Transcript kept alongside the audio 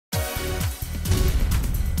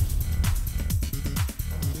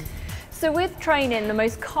So with training, the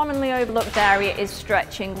most commonly overlooked area is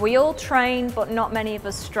stretching. We all train, but not many of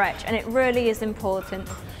us stretch, and it really is important.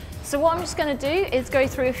 So what I'm just going to do is go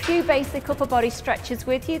through a few basic upper body stretches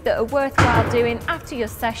with you that are worthwhile doing after your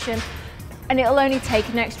session, and it'll only take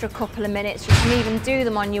an extra couple of minutes. You can even do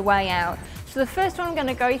them on your way out. So the first one I'm going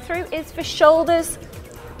to go through is for shoulders,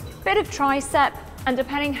 bit of tricep, and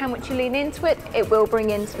depending how much you lean into it, it will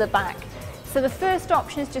bring into the back. So the first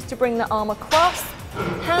option is just to bring the arm across,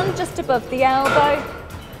 hand just above the elbow,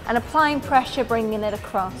 and applying pressure, bringing it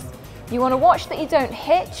across. You want to watch that you don't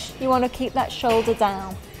hitch, you want to keep that shoulder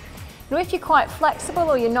down. Now if you're quite flexible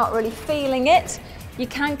or you're not really feeling it, you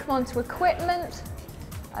can come onto equipment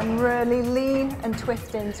and really lean and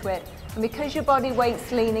twist into it. And because your body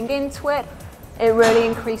weight's leaning into it, it really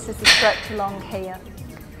increases the stretch along here.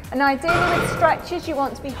 And ideally with stretches, you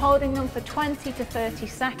want to be holding them for 20 to 30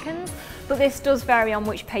 seconds, but this does vary on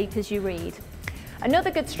which papers you read.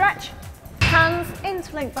 Another good stretch, hands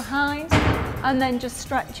interlinked behind, and then just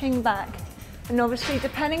stretching back. And obviously,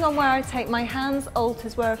 depending on where I take my hands,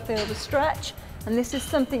 alters where I feel the stretch, and this is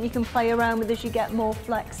something you can play around with as you get more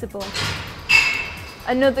flexible.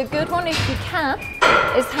 Another good one, if you can,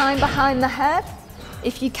 is hand behind the head.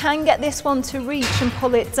 If you can get this one to reach and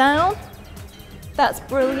pull it down, that's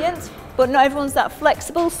brilliant, but not everyone's that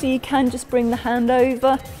flexible, so you can just bring the hand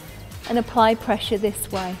over and apply pressure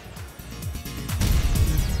this way.